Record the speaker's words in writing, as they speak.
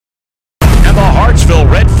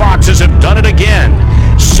Red Foxes have done it again.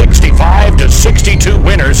 65-62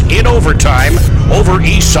 winners in overtime over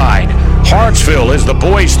Eastside. Hartsville is the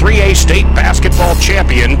boys' 3A state basketball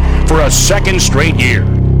champion for a second straight year.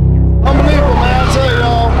 Unbelievable, man. I tell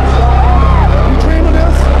y'all, we dreamed of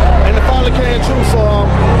this, and it finally came true. So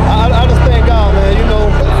I just thank God, man. You know,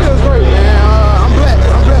 it feels great, man. I'm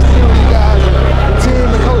blessed. I'm blessed to be with you guys, the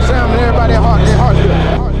team, and Coach Sam, and everybody at Hartsville.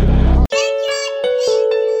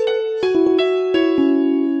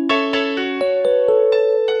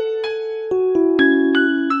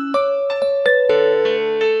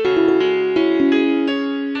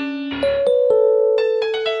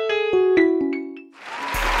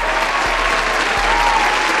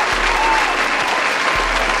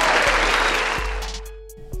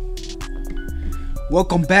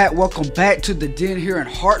 Welcome back to the Den here in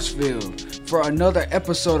Hartsville for another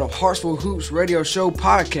episode of Hartsville Hoops Radio Show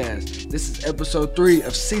podcast. This is episode 3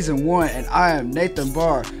 of season 1, and I am Nathan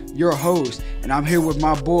Barr, your host, and I'm here with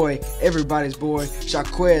my boy, everybody's boy,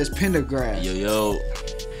 Shaquez Pendergrass. Yo.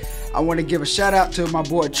 I want to give a shout out to my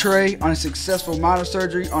boy Trey on his successful minor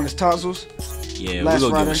surgery on his tonsils. Yeah, we're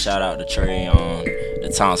going to give a shout out to Trey on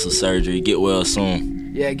the tonsil surgery. Get well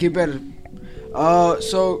soon. Yeah, get better.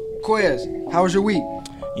 So, Quez, how was your week?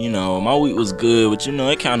 You know, my week was good, but,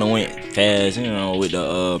 it kind of went fast, with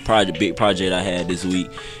the big project I had this week.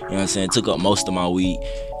 You know what I'm saying? It took up most of my week.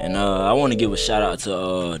 And I want to give a shout out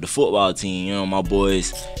to the football team. My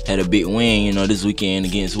boys had a big win, this weekend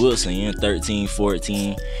against Wilson,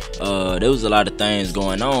 13-14. There was a lot of things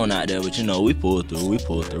going on out there, but, we pulled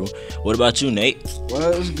through. What about you, Nate?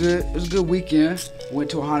 Well, it was good. It was a good weekend. Went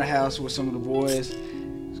to a haunted house with some of the boys.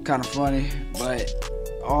 It was kind of funny, but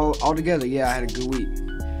all together, yeah, I had a good week.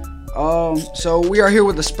 So we are here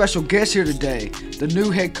with a special guest here today, the new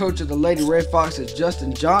head coach of the Lady Red Foxes,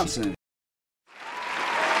 Justin Johnson.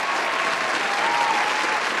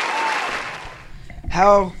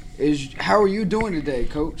 How are you doing today,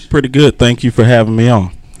 Coach? Pretty good. Thank you for having me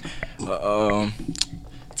on.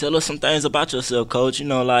 Tell us some things about yourself, Coach.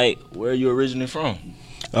 Where are you originally from?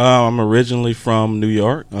 I'm originally from New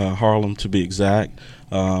York, Harlem to be exact.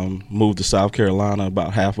 Moved to South Carolina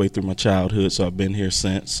about halfway through my childhood, so I've been here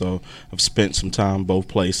since. So I've spent some time both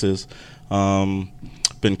places.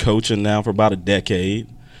 Been coaching now for about a decade,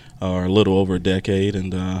 or a little over a decade,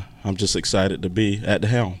 and I'm just excited to be at the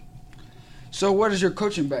helm. So what is your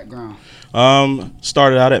coaching background?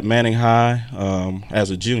 Started out at Manning High as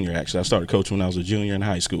a junior, actually. I started coaching when I was a junior in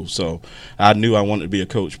high school, so I knew I wanted to be a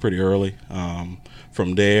coach pretty early.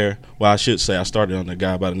 From there, I should say I started under a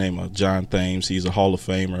guy by the name of John Thames. He's a Hall of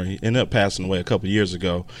Famer. He ended up passing away a couple of years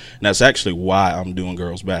ago, and that's actually why I'm doing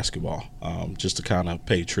girls basketball, just to kind of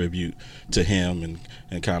pay tribute to him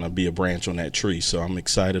and kind of be a branch on that tree. So I'm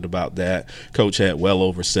excited about that. Coach had well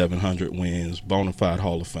over 700 wins, bona fide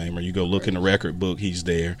Hall of Famer. You go look in the record book, he's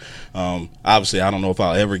there. Obviously, I don't know if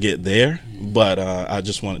I'll ever get there, but I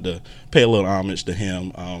just wanted to pay a little homage to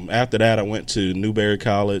him. After that, I went to Newberry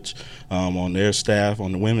College on their staff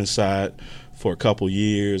on the women's side for a couple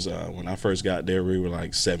years. When I first got there, we were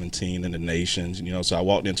like 17 in the nation, so I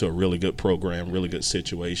walked into a really good program, really good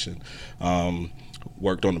situation.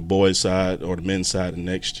 Worked on the boys' side or the men's side the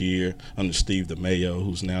next year under Steve DeMayo,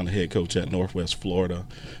 who's now the head coach at Northwest Florida,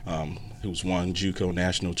 who's won JUCO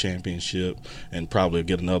national championship and probably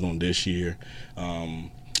get another one this year.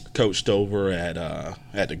 Coached over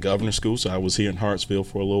at the Governor's School, so I was here in Hartsville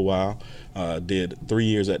for a little while. Did 3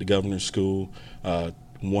 years at the Governor's School,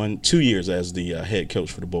 2 years as the head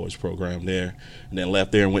coach for the boys program there, and then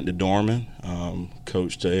left there and went to Dorman.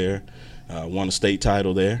 Coached there, won a state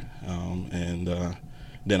title there, and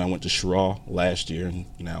then I went to Sherraw last year, and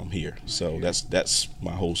now I'm here. So that's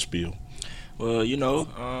my whole spiel. Well,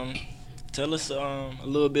 tell us a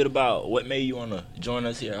little bit about what made you want to join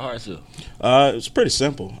us here at Hartsville. It's pretty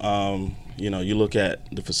simple. You look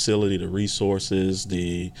at the facility, the resources,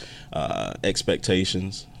 the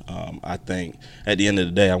expectations. I think at the end of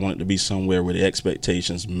the day, I want it to be somewhere where the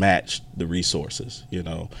expectations match the resources.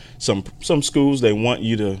 Some schools, they want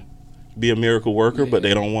you to be a miracle worker, but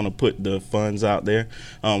they don't want to put the funds out there.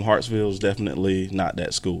 Hartsville is definitely not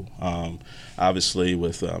that school. Obviously,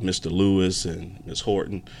 with Mr. Lewis and Ms.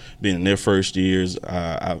 Horton being in their first years,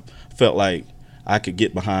 I felt like I could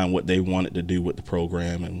get behind what they wanted to do with the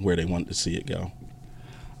program and where they wanted to see it go.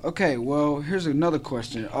 Okay, well, here's another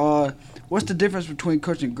question. What's the difference between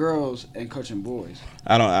coaching girls and coaching boys?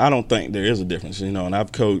 I don't think there is a difference, and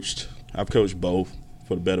I've coached both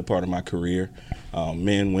for the better part of my career.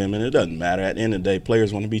 Men, women, it doesn't matter. At the end of the day,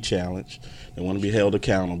 players want to be challenged. They want to be held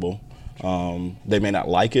accountable. They may not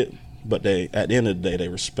like it, but at the end of the day, they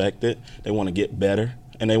respect it. They want to get better,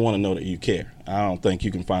 and they want to know that you care. I don't think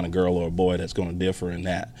you can find a girl or a boy that's going to differ in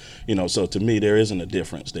that. So to me, there isn't a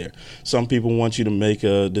difference there. Some people want you to make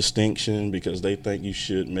a distinction because they think you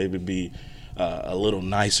should maybe be a little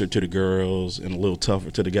nicer to the girls and a little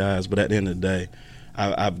tougher to the guys. But at the end of the day,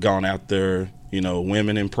 I've gone out there,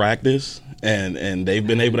 women in practice, and they've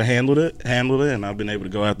been able to handle it, and I've been able to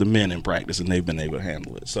go after men in practice, and they've been able to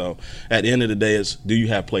handle it. So at the end of the day, it's, do you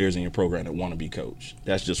have players in your program that want to be coached?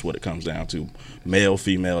 That's just what it comes down to. Male,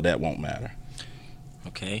 female, that won't matter.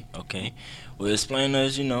 Okay. Well, explain to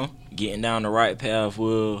us, getting down the right path,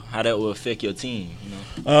 how that will affect your team,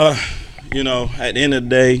 At the end of the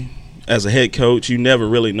day, as a head coach, you never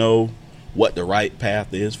really know what the right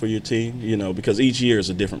path is for your team, because each year is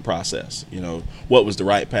a different process. What was the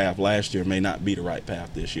right path last year may not be the right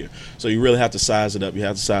path this year. So you really have to size it up. You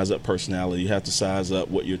have to size up personality. You have to size up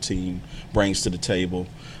what your team brings to the table.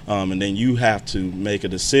 And then you have to make a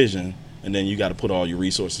decision, and then you got to put all your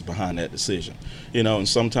resources behind that decision. And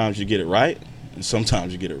sometimes you get it right, and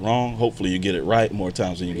sometimes you get it wrong. Hopefully you get it right more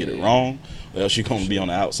times than you get it wrong, or else you're going to be on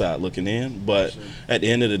the outside looking in. But at the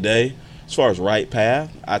end of the day, as far as right path,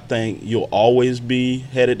 I think you'll always be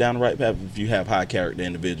headed down the right path if you have high character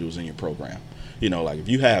individuals in your program. Like if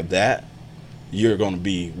you have that, you're going to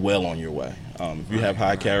be well on your way. If you have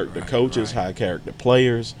high character coaches, high character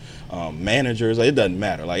players, managers, it doesn't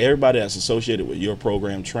matter. Like everybody that's associated with your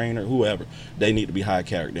program, trainer, whoever, they need to be high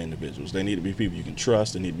character individuals. They need to be people you can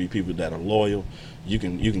trust. They need to be people that are loyal. You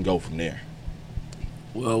can go from there.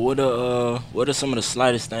 Well, what are some of the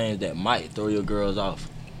slightest things that might throw your girls off?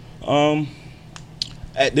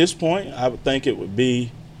 At this point, I would think it would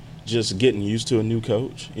be just getting used to a new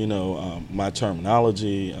coach. My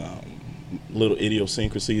terminology, little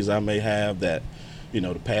idiosyncrasies I may have that,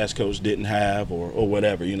 the past coach didn't have, or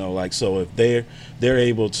whatever. So if they're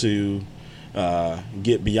able to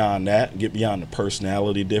get beyond that, get beyond the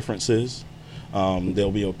personality differences,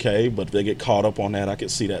 they'll be okay. But if they get caught up on that, I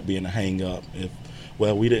could see that being a hang up.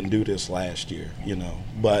 Well, we didn't do this last year,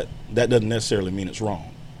 but that doesn't necessarily mean it's wrong.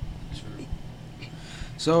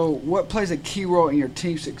 So what plays a key role in your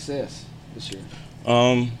team's success this year?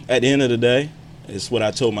 At the end of the day, it's what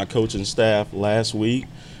I told my coaching staff last week.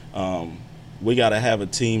 We got to have a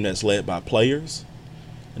team that's led by players,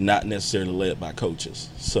 not necessarily led by coaches.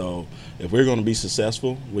 So if we're going to be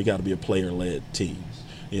successful, we got to be a player-led team,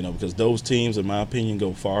 because those teams, in my opinion,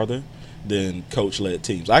 go farther than coach-led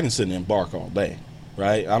teams. I can sit there and bark all day,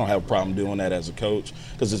 right? I don't have a problem doing that as a coach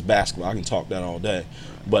because it's basketball. I can talk that all day.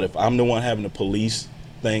 But if I'm the one having to police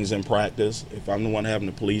things in practice, if I'm the one having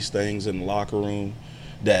to police things in the locker room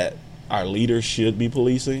that our leaders should be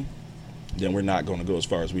policing, then we're not going to go as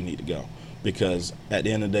far as we need to go. Because at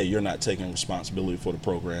the end of the day, you're not taking responsibility for the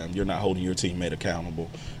program. You're not holding your teammate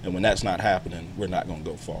accountable. And when that's not happening, we're not going to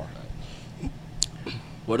go far.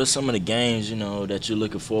 What are some of the games, that you're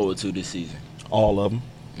looking forward to this season? All of them.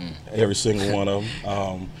 Every single one of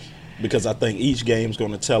them. Because I think each game's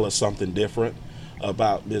going to tell us something different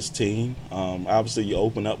about this team. Obviously, you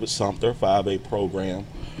open up with Sumter, 5A program,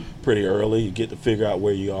 pretty early. You get to figure out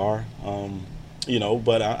where you are.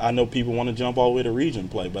 But I know people want to jump all the way to region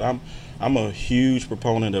play, but I'm a huge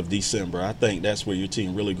proponent of December. I think that's where your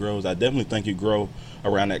team really grows. I definitely think you grow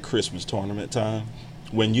around that Christmas tournament time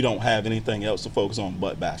when you don't have anything else to focus on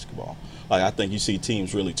but basketball. Like, I think you see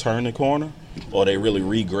teams really turn the corner or they really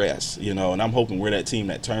regress, and I'm hoping we're that team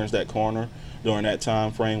that turns that corner during that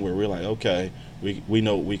time frame where we're like, okay, we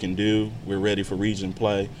know what we can do. We're ready for region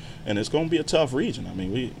play, and it's going to be a tough region. I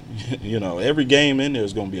mean, every game in there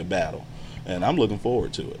is going to be a battle, and I'm looking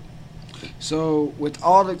forward to it. So, with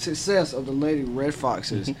all the success of the Lady Red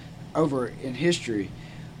Foxes over in history,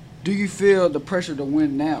 do you feel the pressure to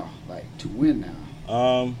win now,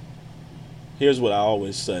 Here's what I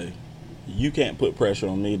always say. You can't put pressure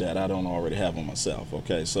on me that I don't already have on myself,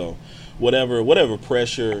 okay? So whatever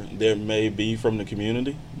pressure there may be from the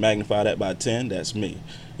community, magnify that by 10, that's me.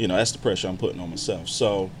 That's the pressure I'm putting on myself.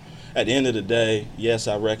 So at the end of the day, yes,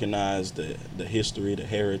 I recognize the history, the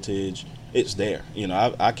heritage. It's there.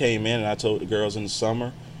 I came in and I told the girls in the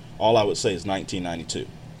summer, all I would say is 1992,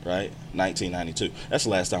 right? 1992. That's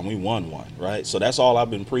the last time we won one, right? So that's all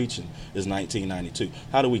I've been preaching is 1992.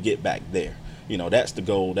 How do we get back there? That's the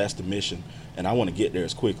goal, that's the mission, and I want to get there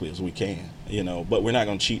as quickly as we can, but we're not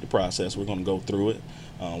going to cheat the process. We're going to go through it.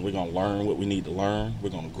 We're going to learn what we need to learn.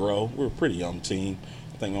 We're going to grow. We're a pretty young team.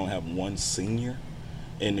 I think we're going to have one senior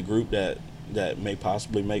in the group that may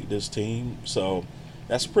possibly make this team, so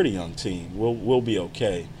that's a pretty young team. We'll be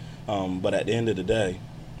okay, but at the end of the day,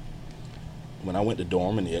 when I went to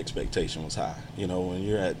Dorman, the expectation was high. When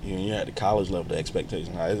you're at the college level, the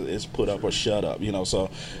expectation high. It's put up or shut up.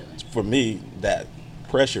 So for me, that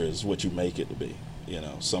pressure is what you make it to be.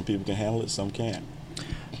 Some people can handle it, some can't.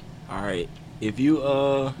 All right. If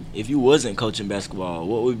you wasn't coaching basketball,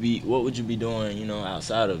 what would you be doing,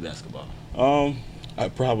 outside of basketball?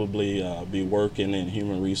 I'd probably be working in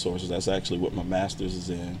human resources. That's actually what my master's is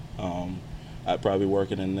in. I'd probably be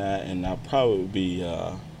working in that, and I'd probably be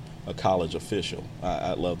a college official.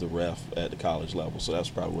 I'd love to ref at the college level, so that's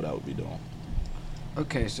probably what I would be doing.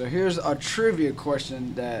 Okay, so here's a trivia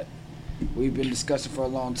question that we've been discussing for a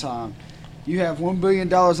long time. You have $1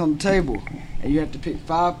 billion on the table, and you have to pick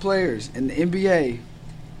 5 players in the NBA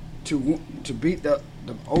to beat the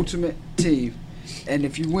ultimate team. And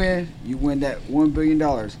if you win that $1 billion.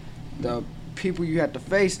 The people you have to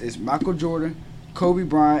face is Michael Jordan, Kobe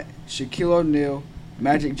Bryant, Shaquille O'Neal,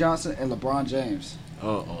 Magic Johnson, and LeBron James.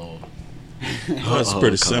 That's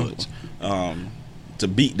pretty simple. To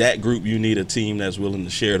beat that group, you need a team that's willing to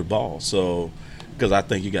share the ball. So, because I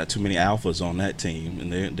think you got too many alphas on that team,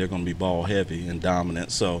 and they're going to be ball heavy and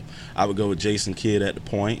dominant. So, I would go with Jason Kidd at the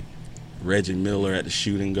point, Reggie Miller at the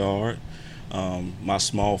shooting guard. My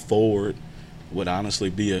small forward would honestly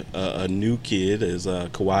be a new kid as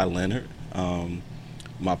Kawhi Leonard.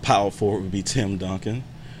 My power forward would be Tim Duncan,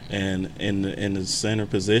 and in the center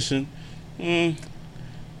position,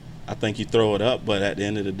 I think you throw it up. But at the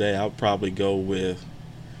end of the day, I'll probably go with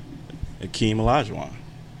Akeem Olajuwon.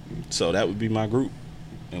 So that would be my group,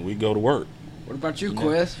 and we go to work. What about you,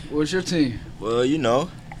 Quest? What's your team? Well,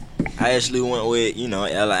 I actually went with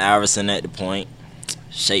Allen Iverson at the point,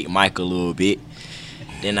 shake Mike a little bit.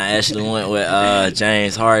 Then I actually went with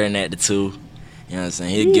James Harden at the 2. You know what I'm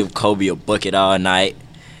saying? He'll give Kobe a bucket all night.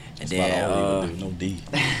 And then no D.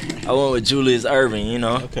 I went with Julius Erving,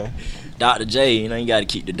 Okay. Dr. J, you got to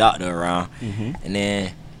keep the doctor around. Mm-hmm. And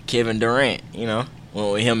then Kevin Durant, went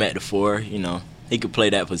with him at the 4. He could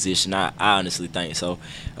play that position. I honestly think so.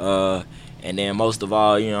 And then most of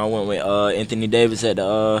all, I went with Anthony Davis at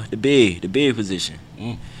the big position.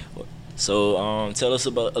 Mm. So tell us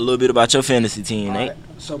a little bit about your fantasy team, Nate. Right.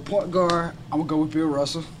 So point guard, I'm gonna go with Bill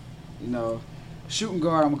Russell. Shooting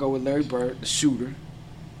guard, I'm gonna go with Larry Bird, the shooter,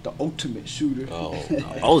 the ultimate shooter.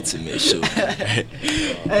 Ultimate shooter.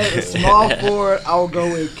 Hey, small forward, I will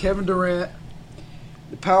go with Kevin Durant.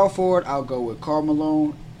 The power forward, I'll go with Karl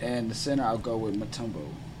Malone, and the center, I'll go with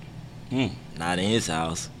Mutombo. Not in his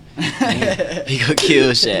house. He gonna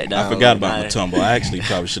kill Shaq. I forgot about Mutombo. I actually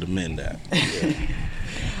probably should have meant that. Yeah.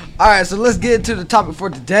 All right, so let's get into the topic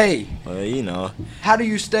for today. Well, how do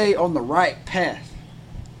you stay on the right path?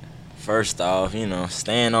 First off,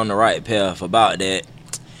 staying on the right path. About that,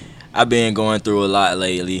 I've been going through a lot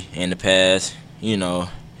lately in the past, and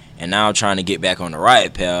now I'm trying to get back on the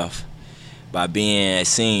right path by being a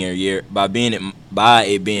senior year. By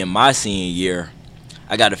it being my senior year,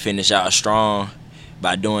 I got to finish out strong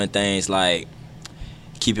by doing things like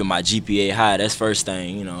keeping my GPA high. That's first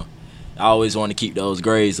thing, I always want to keep those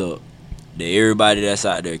grades up. That everybody that's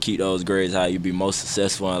out there, keep those grades high. You'll be most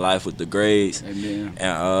successful in life with the grades. Amen.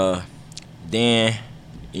 And then,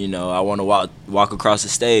 I want to walk across the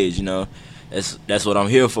stage. That's what I'm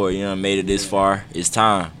here for. I made it this far. It's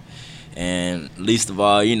time. And least of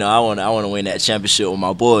all, I want to win that championship with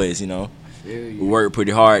my boys. We worked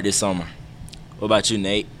pretty hard this summer. What about you,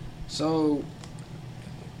 Nate? So,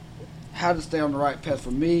 how to stay on the right path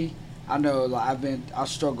for me? I know I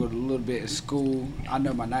struggled a little bit in school. I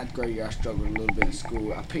know my 9th grade year I struggled a little bit in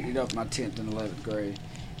school. I picked it up my 10th and 11th grade.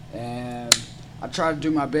 And I tried to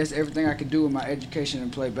do my best, everything I could do in my education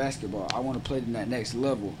and play basketball. I want to play in that next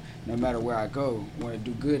level no matter where I go. I want to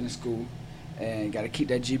do good in school and got to keep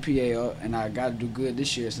that GPA up. And I got to do good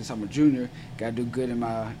this year since I'm a junior. Got to do good in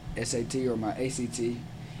my SAT or my ACT.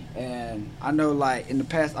 And I know in the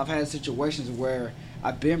past I've had situations where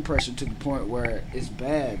I've been pressured to the point where it's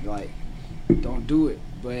bad, don't do it.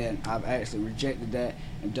 But I've actually rejected that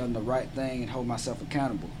and done the right thing and hold myself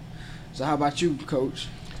accountable. So how about you, Coach?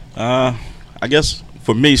 I guess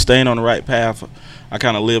for me, staying on the right path, I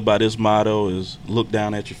kind of live by this motto: is look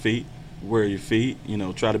down at your feet, where are your feet,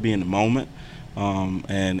 try to be in the moment.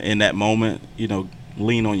 And in that moment,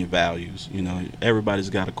 lean on your values. Everybody's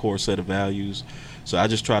got a core set of values. So I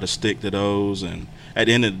just try to stick to those. And at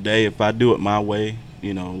the end of the day, if I do it my way,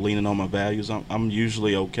 leaning on my values, I'm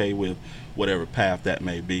usually okay with whatever path that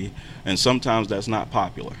may be. And sometimes that's not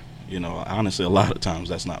popular. Honestly, a lot of times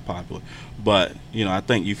that's not popular. But, I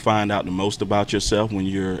think you find out the most about yourself when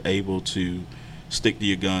you're able to stick to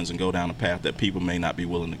your guns and go down a path that people may not be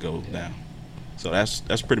willing to go down. So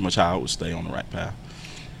that's pretty much how I would stay on the right path.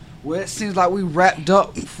 Well, it seems like we wrapped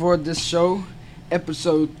up for this show.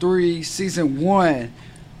 Episode 3, Season 1.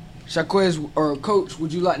 Shaquez or Coach,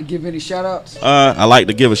 would you like to give any shout outs? I like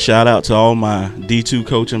to give a shout out to all my D2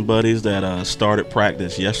 coaching buddies that started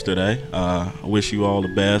practice yesterday. I wish you all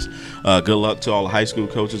the best. Good luck to all the high school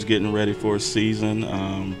coaches getting ready for a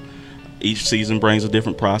season. Each season brings a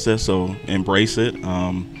different process, so embrace it.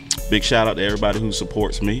 Big shout out to everybody who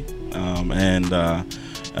supports me, and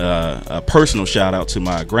a personal shout out to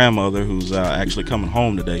my grandmother who's actually coming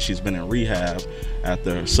home today. She's been in rehab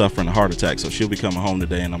after suffering a heart attack, so she'll be coming home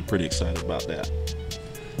today, and I'm pretty excited about that.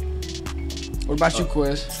 What about you,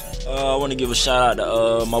 Quez? I want to give a shout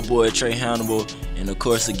out to my boy Trey Hannibal, and of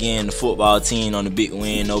course again the football team on the big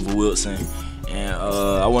win over Wilson. And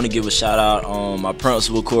I want to give a shout out on my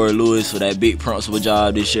principal Corey Lewis for that big principal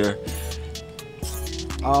job this year.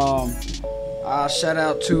 I shout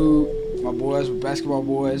out to my boys, basketball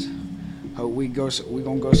boys. Hope we gonna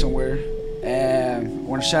go somewhere. And I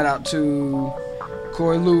want to shout out to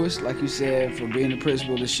Corey Lewis, like you said, for being the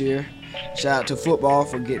principal this year. Shout out to football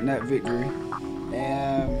for getting that victory.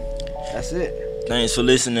 And that's it. Thanks for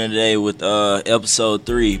listening today with episode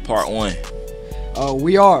 3, part 1.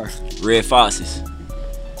 We are Red Foxes.